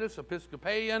Methodist,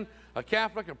 Episcopalian, a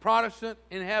Catholic, a Protestant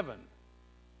in heaven.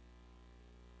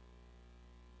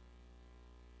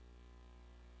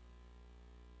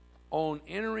 On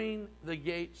entering the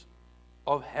gates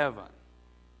of heaven,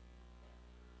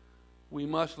 we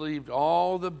must leave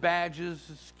all the badges,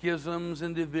 schisms,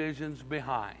 and divisions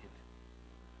behind.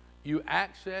 You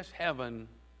access heaven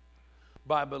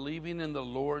by believing in the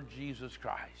Lord Jesus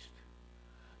Christ.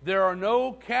 There are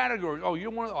no categories. Oh,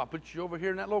 I'll put you over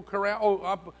here in that little corral. Oh,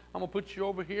 I'm going to put you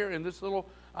over here in this little.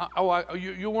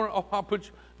 I'll put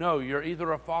you. No, you're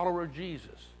either a follower of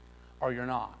Jesus or you're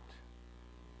not.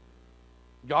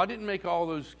 God didn't make all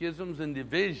those schisms and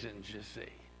divisions, you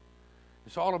see.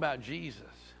 It's all about Jesus.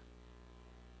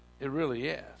 It really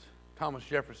is. Thomas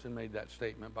Jefferson made that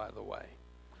statement, by the way.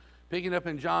 Picking up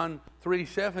in John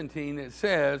 3:17, it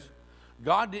says,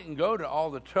 God didn't go to all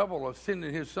the trouble of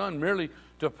sending his son merely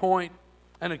to point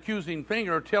an accusing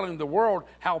finger or telling the world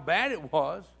how bad it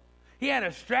was. He had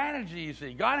a strategy, you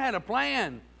see. God had a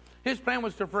plan. His plan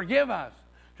was to forgive us,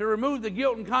 to remove the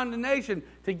guilt and condemnation,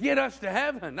 to get us to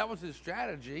heaven. That was his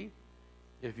strategy,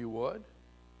 if you would.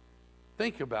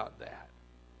 Think about that.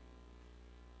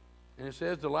 And it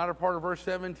says, the latter part of verse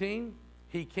 17,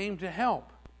 he came to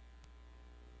help,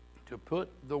 to put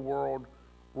the world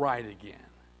right again.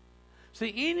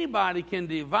 See, anybody can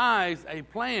devise a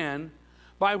plan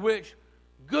by which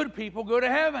good people go to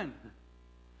heaven.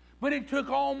 But it took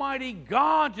Almighty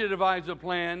God to devise a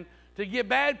plan to get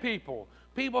bad people,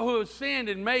 people who have sinned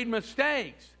and made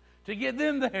mistakes, to get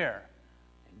them there.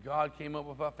 And God came up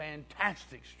with a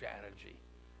fantastic strategy.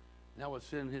 And that was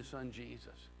sending his son Jesus,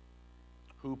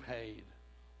 who paid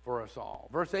for us all.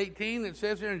 Verse 18, it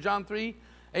says here in John 3:18,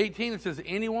 it says,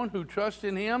 anyone who trusts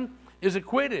in him is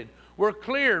acquitted. We're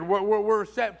cleared. We're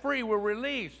set free. We're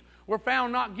released. We're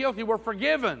found not guilty. We're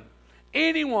forgiven.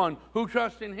 Anyone who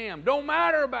trusts in him. Don't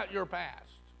matter about your past.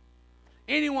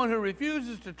 Anyone who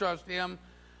refuses to trust him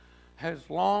has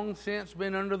long since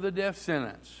been under the death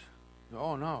sentence.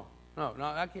 Oh, no,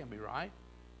 that can't be right.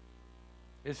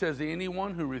 It says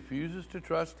anyone who refuses to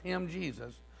trust him,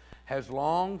 Jesus, has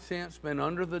long since been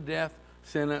under the death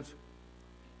sentence.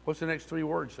 What's the next three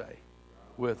words say?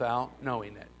 Without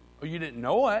knowing it. Oh, you didn't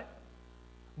know it.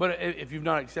 But if you've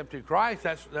not accepted Christ,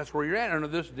 that's where you're at, under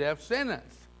this death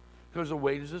sentence. Because the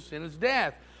wages of sin is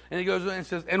death. And he goes and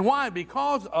says, and why?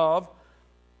 Because of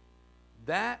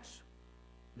that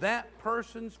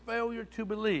person's failure to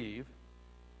believe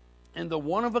in the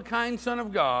one-of-a-kind Son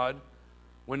of God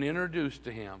when introduced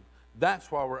to him.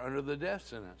 That's why we're under the death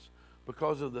sentence.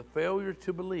 Because of the failure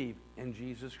to believe in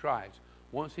Jesus Christ.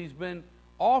 Once he's been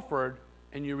offered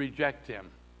and you reject him,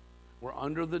 we're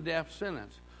under the death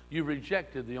sentence. You've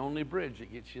rejected the only bridge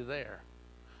that gets you there.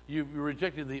 You've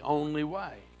rejected the only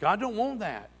way. God don't want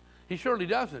that. He surely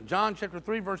doesn't. John chapter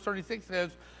 3, verse 36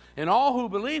 says, and all who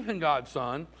believe in God's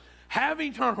Son have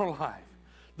eternal life.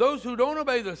 Those who don't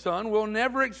obey the Son will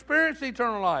never experience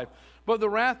eternal life, but the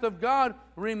wrath of God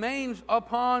remains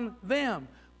upon them.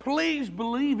 Please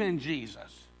believe in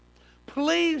Jesus.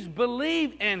 Please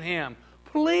believe in him.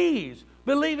 Please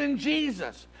believe in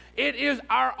Jesus. It is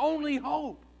our only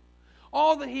hope.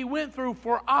 All that he went through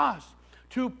for us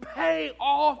to pay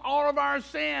off all of our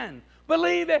sin.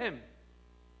 Believe him.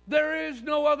 There is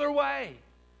no other way.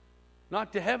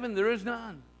 Not to heaven, there is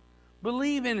none.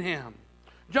 Believe in him.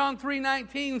 John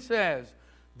 3:19 says,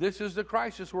 this is the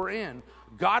crisis we're in.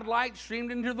 God light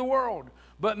streamed into the world,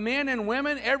 but men and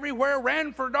women everywhere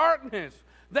ran for darkness.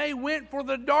 They went for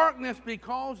the darkness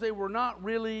because they were not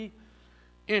really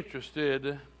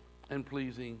interested in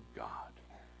pleasing God.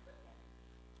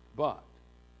 But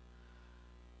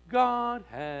God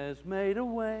has made a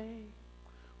way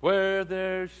where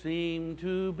there seemed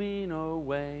to be no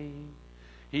way.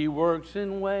 He works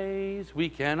in ways we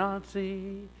cannot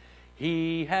see.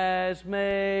 He has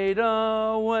made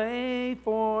a way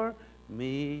for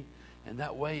me. And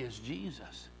that way is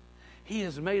Jesus. He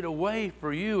has made a way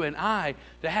for you and I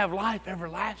to have life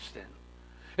everlasting.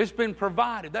 It's been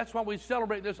provided. That's why we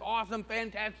celebrate this awesome,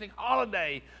 fantastic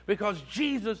holiday, because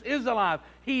Jesus is alive.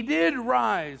 He did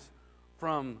rise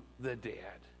from the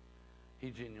dead. He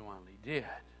genuinely did.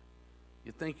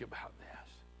 You think about this.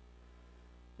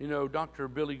 You know, Dr.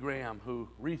 Billy Graham, who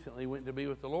recently went to be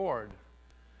with the Lord,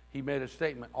 he made a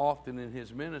statement often in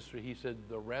his ministry. He said,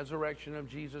 the resurrection of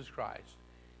Jesus Christ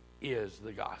is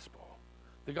the gospel.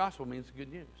 The gospel means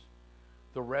good news.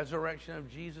 The resurrection of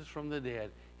Jesus from the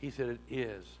dead, he said, it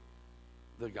is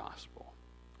the gospel.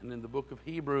 And in the book of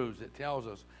Hebrews, it tells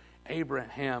us,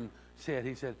 Abraham said,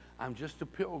 he said, I'm just a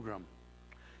pilgrim,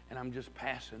 and I'm just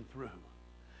passing through.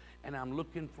 And I'm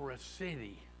looking for a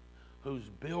city whose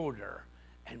builder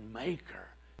and maker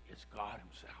is God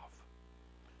himself.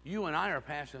 You and I are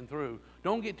passing through.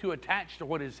 Don't get too attached to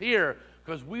what is here,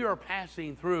 because we are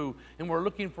passing through, and we're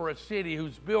looking for a city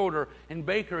whose builder and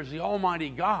maker is the Almighty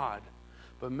God.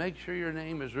 But make sure your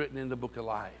name is written in the book of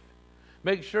life.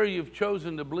 Make sure you've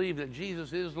chosen to believe that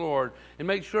Jesus is Lord, and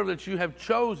make sure that you have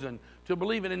chosen to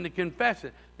believe it and to confess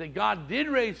it, that God did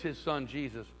raise his son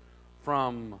Jesus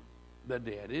from the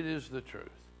dead. It is the truth.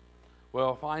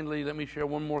 Well, finally, let me share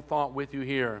one more thought with you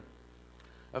here.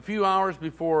 A few hours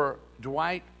before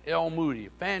Dwight L. Moody,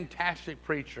 fantastic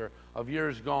preacher of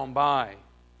years gone by,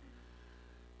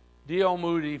 D.L.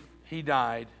 Moody, he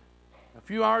died. A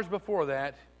few hours before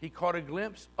that, he caught a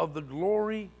glimpse of the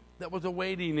glory that was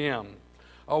awaiting him.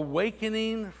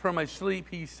 Awakening from a sleep,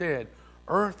 he said,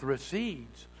 earth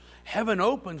recedes. Heaven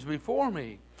opens before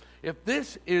me. If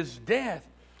this is death,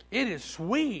 it is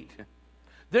sweet.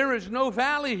 There is no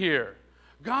valley here.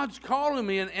 God's calling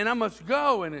me, and I must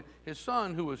go. And his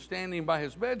son, who was standing by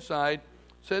his bedside,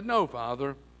 said, no,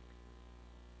 Father.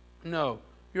 No,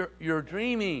 you're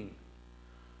dreaming.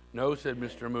 No, said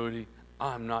Mr. Moody,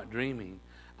 I'm not dreaming.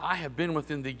 I have been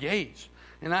within the gates,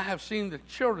 and I have seen the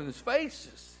children's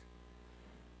faces.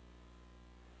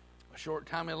 A short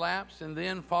time elapsed, and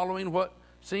then, following what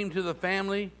seemed to the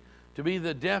family to be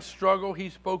the death struggle, he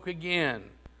spoke again.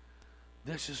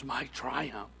 This is my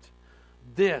triumph.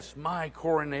 This, my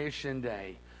coronation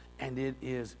day, and it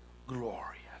is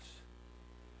glorious.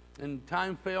 And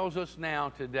time fails us now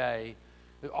today.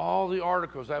 All the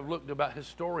articles I've looked about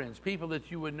historians, people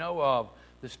that you would know of,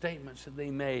 the statements that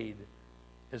they made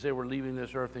as they were leaving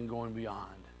this earth and going beyond.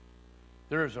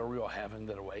 There is a real heaven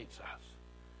that awaits us.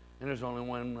 And there's only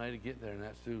one way to get there, and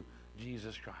that's through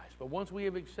Jesus Christ. But once we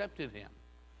have accepted him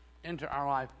into our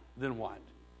life, then what?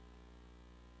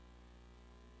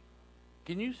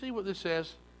 Can you see what this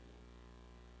says?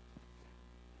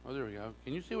 Oh, there we go.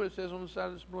 Can you see what it says on the side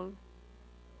of this balloon?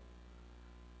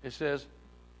 It says,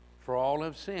 for all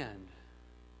have sinned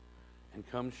and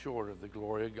come short of the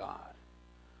glory of God.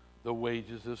 The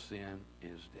wages of sin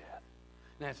is death.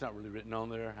 Now, that's not really written on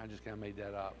there. I just kind of made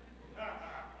that up.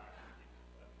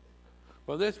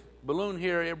 Well, this balloon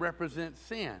here, it represents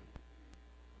sin.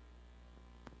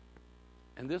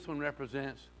 And this one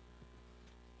represents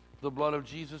the blood of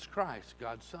Jesus Christ,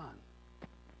 God's Son,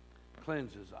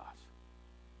 cleanses us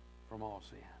from all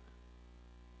sin.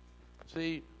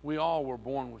 See, we all were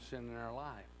born with sin in our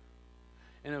life.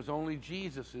 And it was only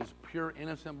Jesus' pure,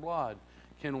 innocent blood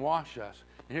can wash us.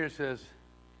 And here it says,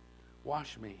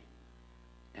 wash me,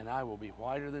 and I will be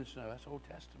whiter than snow. That's Old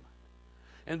Testament.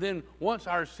 And then once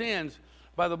our sins,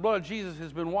 by the blood of Jesus,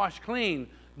 has been washed clean,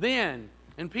 then,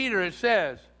 in Peter it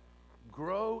says,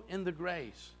 grow in the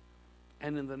grace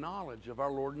and in the knowledge of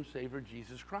our Lord and Savior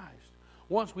Jesus Christ.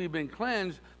 Once we've been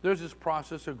cleansed, there's this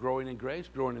process of growing in grace,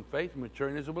 growing in faith,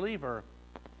 maturing as a believer.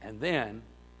 And then,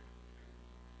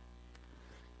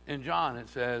 in John it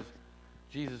says,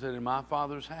 Jesus said, in my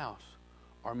Father's house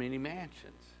are many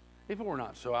mansions. If it were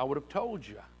not so, I would have told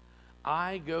you.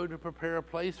 I go to prepare a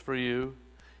place for you.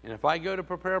 And if I go to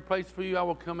prepare a place for you, I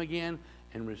will come again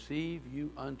and receive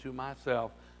you unto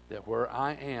myself, that where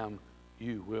I am,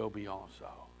 you will be also.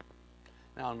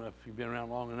 Now, I don't know if you've been around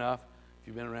long enough. If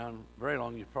you've been around very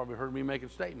long, you've probably heard me make a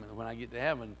statement that when I get to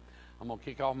heaven, I'm going to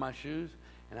kick off my shoes,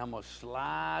 and I'm going to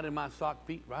slide in my sock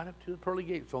feet right up to the pearly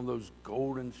gates on those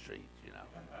golden streets, you know.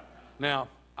 Now,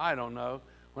 I don't know.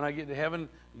 When I get to heaven,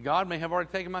 God may have already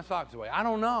taken my socks away. I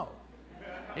don't know.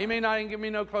 He may not even give me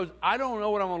no clothes. I don't know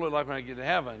what I'm going to look like when I get to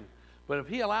heaven. But if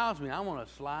he allows me, I'm going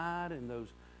to slide in those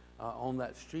on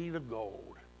that street of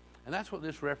gold. And that's what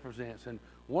this represents. And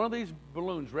one of these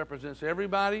balloons represents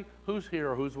everybody who's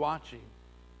here or who's watching.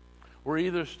 We're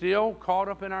either still caught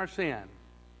up in our sin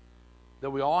that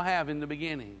we all have in the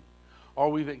beginning, or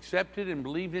we've accepted and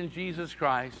believed in Jesus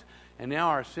Christ, and now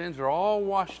our sins are all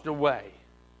washed away.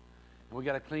 And we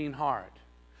got a clean heart.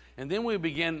 And then we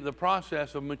begin the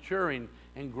process of maturing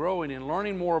and growing and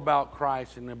learning more about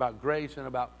Christ and about grace and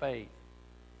about faith.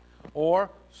 Or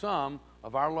some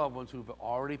of our loved ones who've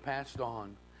already passed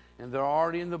on, and they're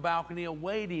already in the balcony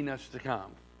awaiting us to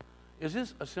come. Is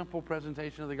this a simple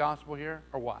presentation of the gospel here,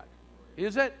 or what?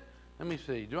 Is it? Let me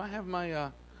see. Do I have my...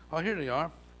 oh, here they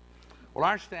are. Well,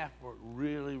 our staff worked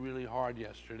really, really hard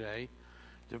yesterday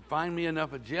to find me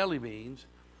enough of jelly beans,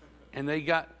 and they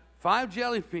got 5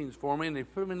 jelly beans for me, and they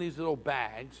put them in these little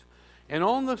bags. And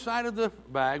on the side of the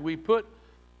bag, we put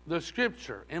the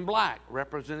scripture in black,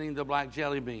 representing the black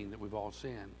jelly bean that we've all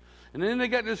seen. And then they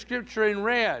got the scripture in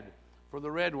red for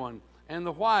the red one, and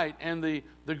the white, and the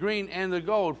green, and the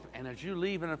gold. And as you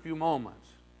leave in a few moments,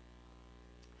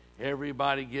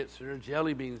 everybody gets their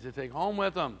jelly beans to take home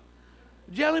with them.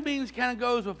 Jelly beans kind of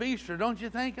goes with Easter, don't you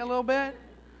think, a little bit?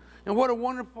 And what a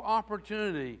wonderful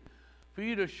opportunity for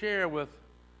you to share with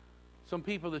some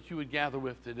people that you would gather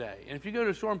with today. And if you go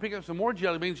to the store and pick up some more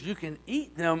jelly beans, you can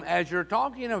eat them as you're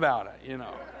talking about it, you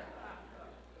know.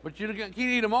 But you can't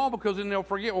eat them all, because then they'll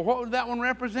forget, well, what would that one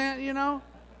represent, you know?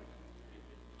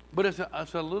 But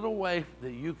it's a little way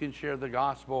that you can share the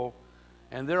gospel.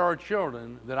 And there are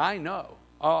children that I know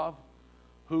of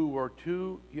who were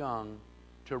too young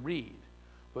to read,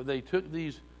 but they took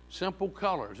these simple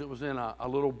colors. It was in a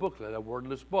little booklet, a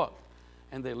wordless book,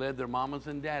 and they led their mamas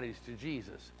and daddies to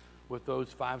Jesus with those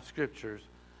 5 scriptures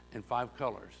and 5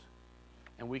 colors.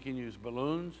 And we can use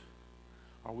balloons,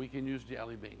 or we can use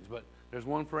jelly beans, but there's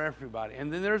one for everybody.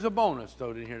 And then there's a bonus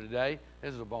thrown in here today.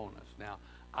 This is a bonus. Now,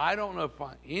 I don't know if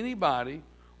anybody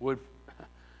would,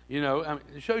 you know, I mean,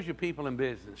 it shows you people in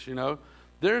business, you know.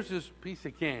 There's this piece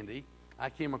of candy I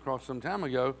came across some time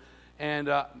ago, and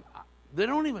they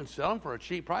don't even sell them for a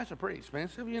cheap price. They're pretty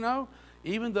expensive, you know,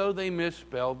 even though they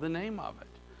misspelled the name of it.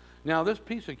 Now, this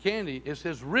piece of candy, it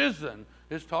says risen.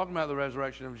 It's talking about the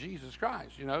resurrection of Jesus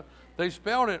Christ, you know. They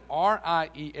spelled it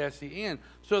R-I-E-S-E-N,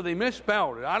 so they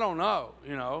misspelled it. I don't know,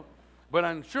 you know, but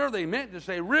I'm sure they meant to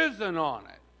say risen on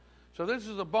it. So this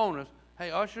is a bonus. Hey,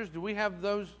 ushers, do we have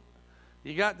those?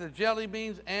 You got the jelly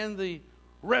beans and the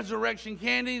resurrection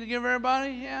candy to give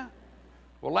everybody? Yeah?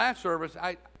 Well, last service,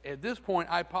 at this point,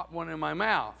 I popped one in my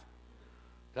mouth.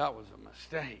 That was a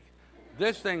mistake.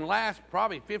 This thing lasts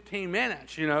probably 15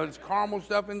 minutes, you know. There's caramel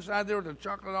stuff inside there with the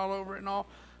chocolate all over it and all.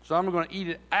 So I'm going to eat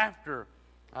it after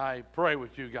I pray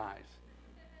with you guys.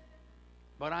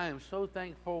 But I am so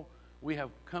thankful we have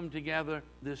come together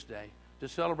this day to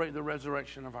celebrate the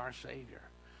resurrection of our Savior.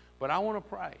 But I want to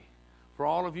pray for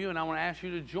all of you, and I want to ask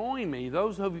you to join me,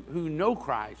 those of you who know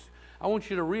Christ. I want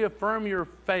you to reaffirm your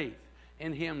faith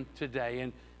in Him today.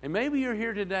 And maybe you're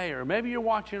here today, or maybe you're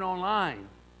watching online,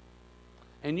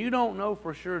 and you don't know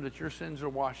for sure that your sins are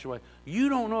washed away. You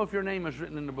don't know if your name is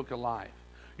written in the book of life.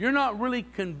 You're not really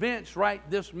convinced right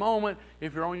this moment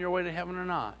if you're on your way to heaven or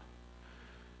not.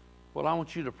 Well, I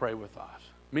want you to pray with us.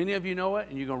 Many of you know it,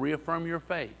 and you're going to reaffirm your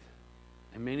faith.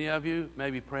 And many of you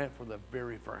maybe pray it for the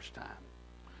very first time.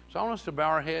 So I want us to bow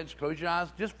our heads, close your eyes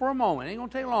just for a moment. It ain't going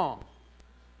to take long.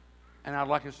 And I'd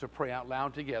like us to pray out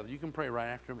loud together. You can pray right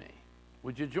after me.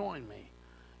 Would you join me?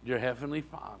 Dear Heavenly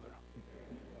Father,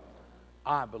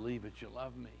 I believe that you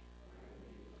love me.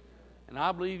 And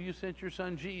I believe you sent your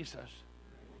son Jesus.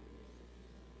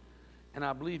 And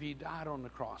I believe he died on the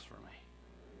cross for me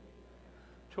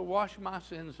to wash my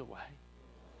sins away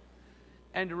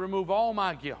and to remove all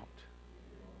my guilt.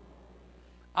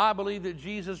 I believe that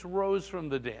Jesus rose from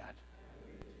the dead.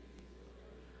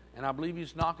 And I believe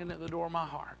he's knocking at the door of my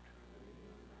heart.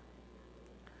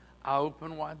 I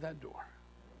open wide that door.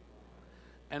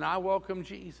 And I welcome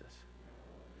Jesus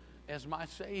as my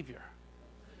Savior,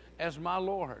 as my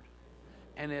Lord,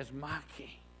 and as my King.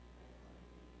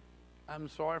 I'm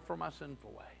sorry for my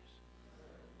sinful ways.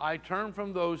 I turn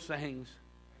from those things,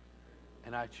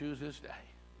 and I choose this day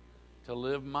to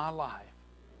live my life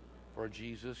for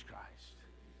Jesus Christ.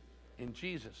 In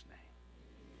Jesus'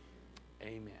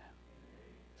 name, amen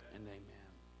and amen.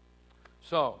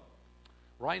 So,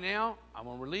 right now, I'm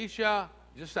going to release you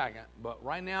just a second. But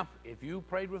right now, if you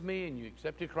prayed with me and you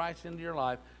accepted Christ into your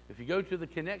life, if you go to the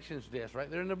connections desk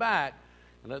right there in the back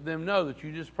and let them know that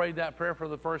you just prayed that prayer for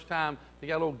the first time, they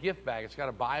got a little gift bag. It's got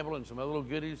a Bible and some other little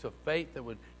goodies of faith that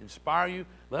would inspire you.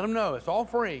 Let them know. It's all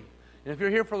free. And if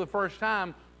you're here for the first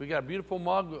time, we got a beautiful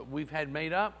mug that we've had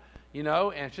made up, you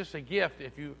know, and it's just a gift.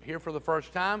 If you're here for the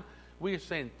first time, we're just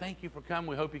saying thank you for coming.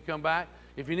 We hope you come back.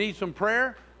 If you need some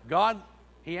prayer, God,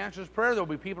 He answers prayer. There'll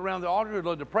be people around the altar who'd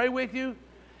love to pray with you.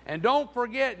 And don't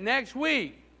forget, next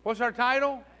week, what's our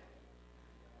title?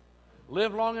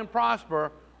 Live Long and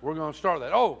Prosper. We're going to start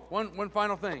that. Oh, one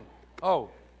final thing. Oh,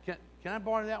 can I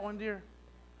borrow that one, dear?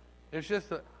 It's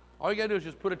just, all you got to do is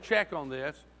just put a check on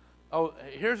this. Oh,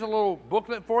 here's a little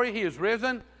booklet for you. He is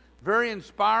risen. Very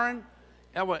inspiring.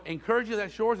 I will encourage you.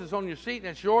 That's yours. It's on your seat.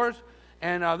 That's yours.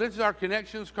 And this is our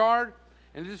connections card.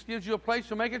 And it just gives you a place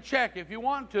to make a check if you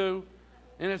want to.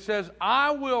 And it says,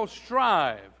 I will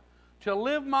strive to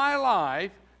live my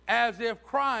life as if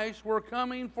Christ were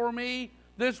coming for me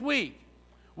this week.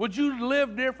 Would you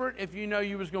live different if you know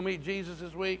you was going to meet Jesus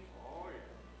this week?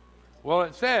 Well,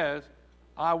 it says,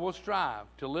 I will strive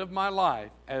to live my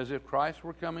life as if Christ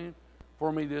were coming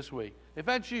for me this week. If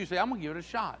that's you, say, I'm going to give it a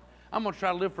shot. I'm going to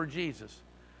try to live for Jesus,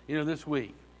 this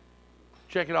week.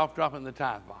 Check it off, drop it in the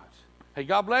tithe box. Hey,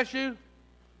 God bless you.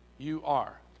 You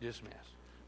are dismissed.